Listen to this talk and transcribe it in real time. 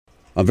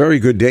A very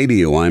good day to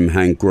you. I'm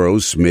Hank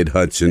Gross,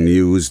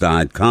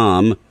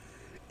 MidHudsonNews.com.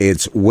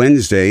 It's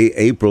Wednesday,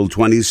 April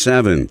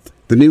 27th.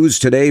 The news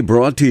today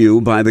brought to you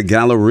by the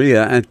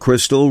Galleria at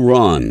Crystal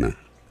Run.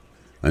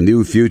 A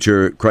new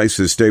future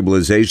crisis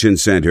stabilization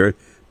center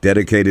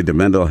dedicated to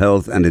mental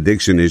health and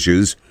addiction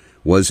issues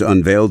was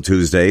unveiled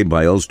Tuesday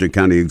by Ulster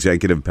County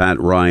Executive Pat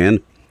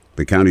Ryan.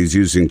 The county's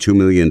using $2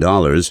 million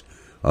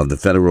of the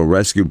Federal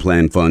Rescue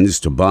Plan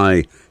funds to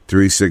buy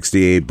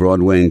 368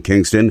 Broadway in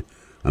Kingston,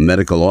 a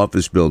medical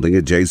office building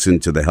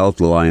adjacent to the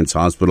Health Alliance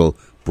Hospital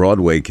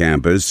Broadway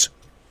campus.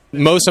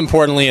 Most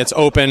importantly, it's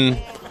open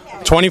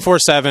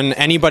 24/7.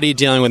 Anybody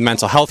dealing with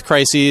mental health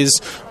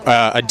crises,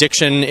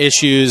 addiction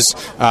issues,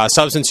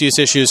 substance use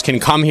issues can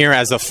come here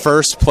as the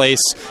first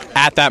place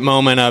at that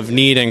moment of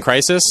need and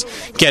crisis,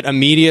 get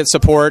immediate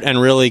support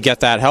and really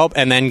get that help,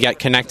 and then get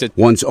connected.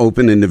 Once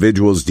open,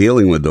 individuals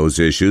dealing with those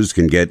issues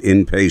can get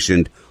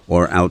inpatient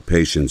or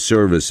outpatient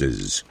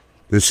services.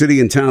 The city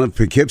and town of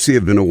Poughkeepsie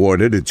have been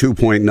awarded a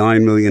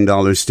 $2.9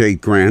 million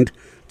state grant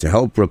to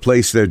help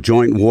replace their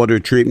joint water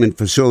treatment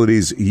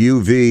facility's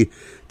UV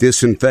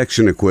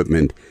disinfection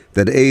equipment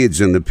that aids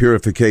in the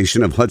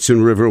purification of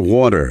Hudson River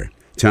water.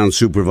 Town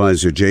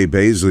Supervisor Jay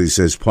Baisley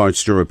says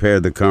parts to repair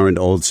the current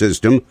old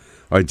system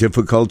are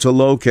difficult to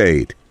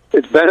locate.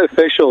 It's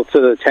beneficial to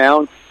the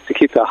town to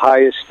keep the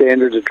highest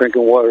standards of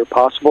drinking water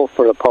possible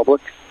for the public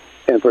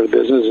and for the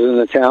businesses in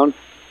the town,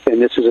 and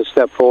this is a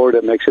step forward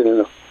that makes it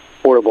an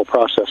affordable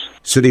process.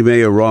 City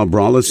Mayor Rob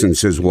Rollison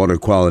says water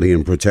quality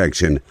and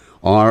protection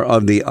are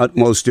of the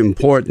utmost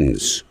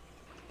importance.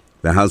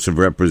 The House of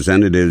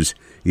Representatives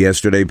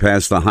yesterday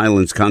passed the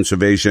Highlands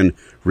Conservation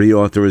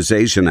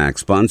Reauthorization Act,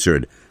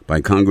 sponsored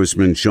by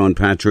Congressman Sean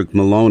Patrick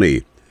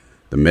Maloney.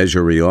 The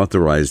measure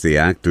reauthorized the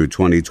act through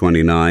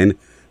 2029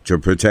 to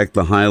protect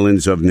the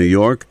Highlands of New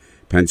York,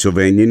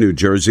 Pennsylvania, New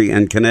Jersey,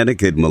 and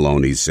Connecticut,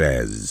 Maloney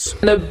says.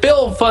 The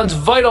bill funds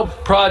vital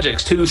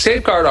projects to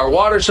safeguard our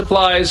water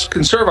supplies,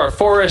 conserve our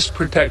forests,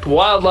 protect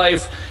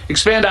wildlife,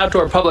 expand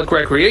outdoor public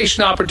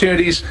recreation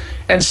opportunities,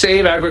 and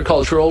save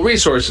agricultural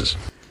resources.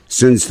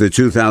 Since the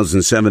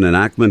 2007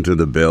 enactment of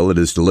the bill, it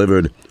has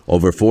delivered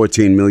over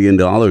 $14 million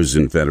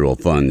in federal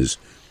funds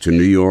to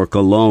New York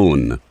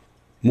alone.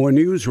 More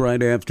news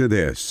right after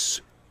this.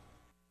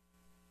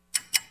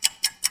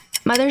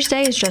 Mother's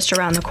Day is just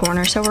around the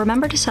corner, so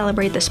remember to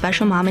celebrate the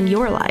special mom in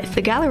your life.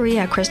 The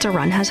Galleria at Crystal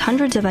Run has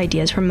hundreds of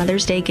ideas for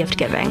Mother's Day gift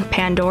giving.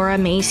 Pandora,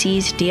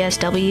 Macy's,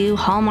 DSW,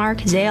 Hallmark,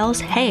 Zales.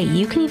 Hey,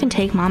 you can even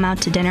take mom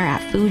out to dinner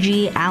at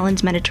Fuji,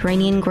 Allen's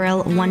Mediterranean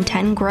Grill,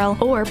 110 Grill,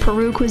 or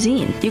Peru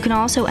Cuisine. You can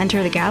also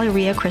enter the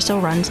Galleria Crystal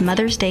Run's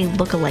Mother's Day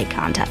Look-alike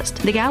contest.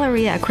 The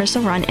Galleria at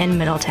Crystal Run in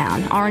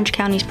Middletown, Orange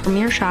County's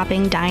premier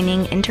shopping,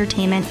 dining,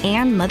 entertainment,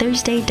 and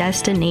Mother's Day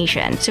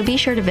destination. So be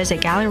sure to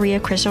visit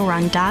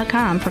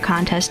GalleriaCrystalRun.com for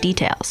contest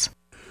details.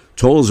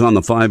 Tolls on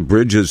the 5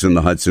 bridges in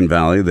the Hudson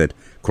Valley that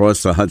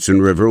cross the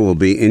Hudson River will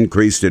be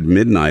increased at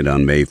midnight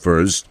on May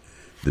 1st.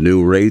 The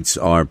new rates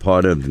are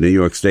part of the New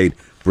York State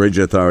Bridge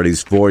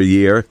Authority's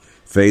 4-year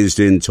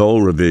phased-in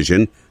toll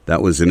revision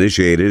that was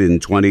initiated in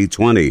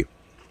 2020.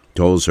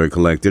 Tolls are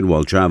collected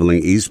while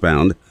traveling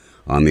eastbound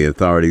on the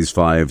authority's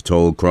 5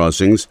 toll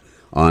crossings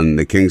on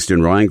the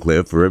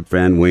Kingston-Rhinecliff, Rip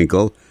Van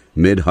Winkle,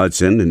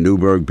 Mid-Hudson,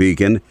 Newburgh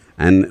Beacon,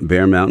 and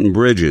Bear Mountain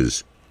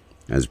bridges.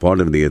 As part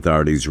of the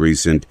authority's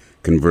recent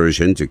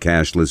conversion to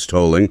cashless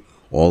tolling,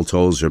 all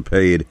tolls are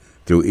paid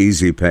through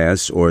Easy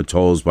Pass or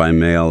Tolls by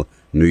Mail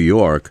New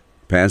York.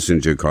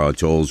 Passenger car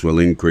tolls will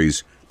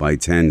increase by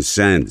 10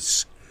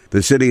 cents.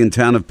 The city and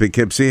town of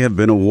Poughkeepsie have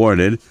been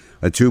awarded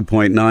a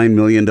 $2.9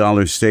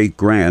 million state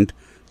grant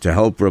to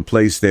help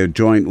replace their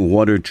joint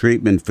water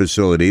treatment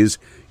facilities'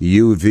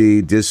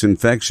 UV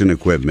disinfection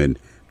equipment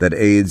that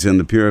aids in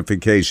the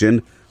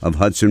purification of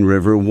Hudson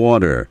River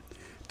water.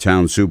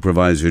 Town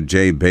Supervisor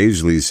Jay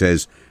Baisley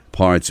says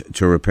parts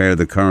to repair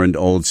the current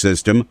old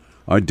system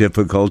are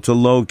difficult to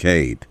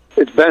locate.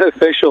 It's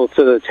beneficial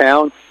to the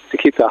town to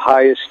keep the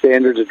highest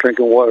standards of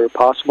drinking water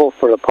possible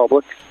for the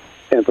public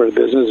and for the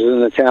businesses in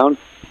the town,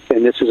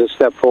 and this is a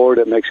step forward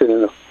that makes it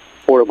an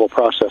affordable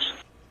process.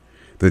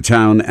 The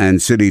town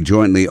and city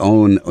jointly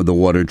own the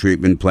water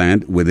treatment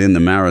plant within the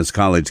Marist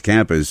College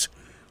campus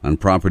on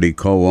property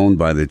co-owned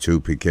by the two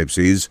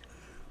Poughkeepsies.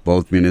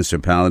 Both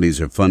municipalities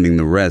are funding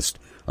the rest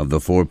of the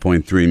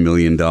 $4.3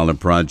 million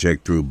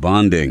project through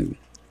bonding.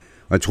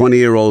 A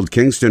 20-year-old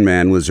Kingston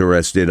man was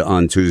arrested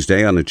on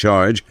Tuesday on a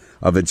charge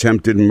of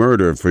attempted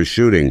murder for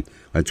shooting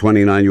a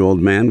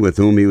 29-year-old man with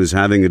whom he was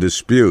having a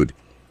dispute.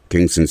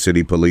 Kingston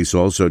City Police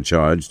also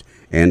charged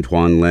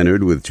Antoine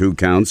Leonard with 2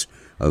 counts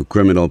of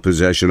criminal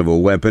possession of a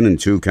weapon and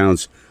 2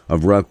 counts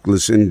of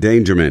reckless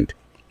endangerment.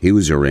 He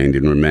was arraigned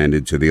and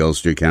remanded to the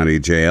Ulster County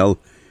Jail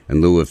in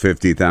lieu of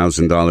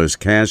 $50,000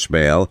 cash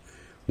bail,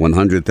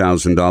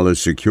 $100,000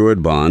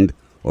 secured bond,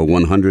 or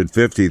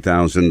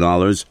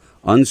 $150,000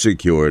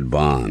 unsecured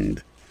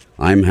bond.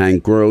 I'm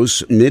Hank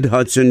Gross,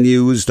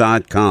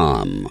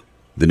 MidHudsonNews.com.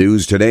 The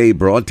news today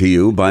brought to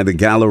you by the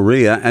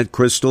Galleria at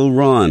Crystal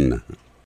Run.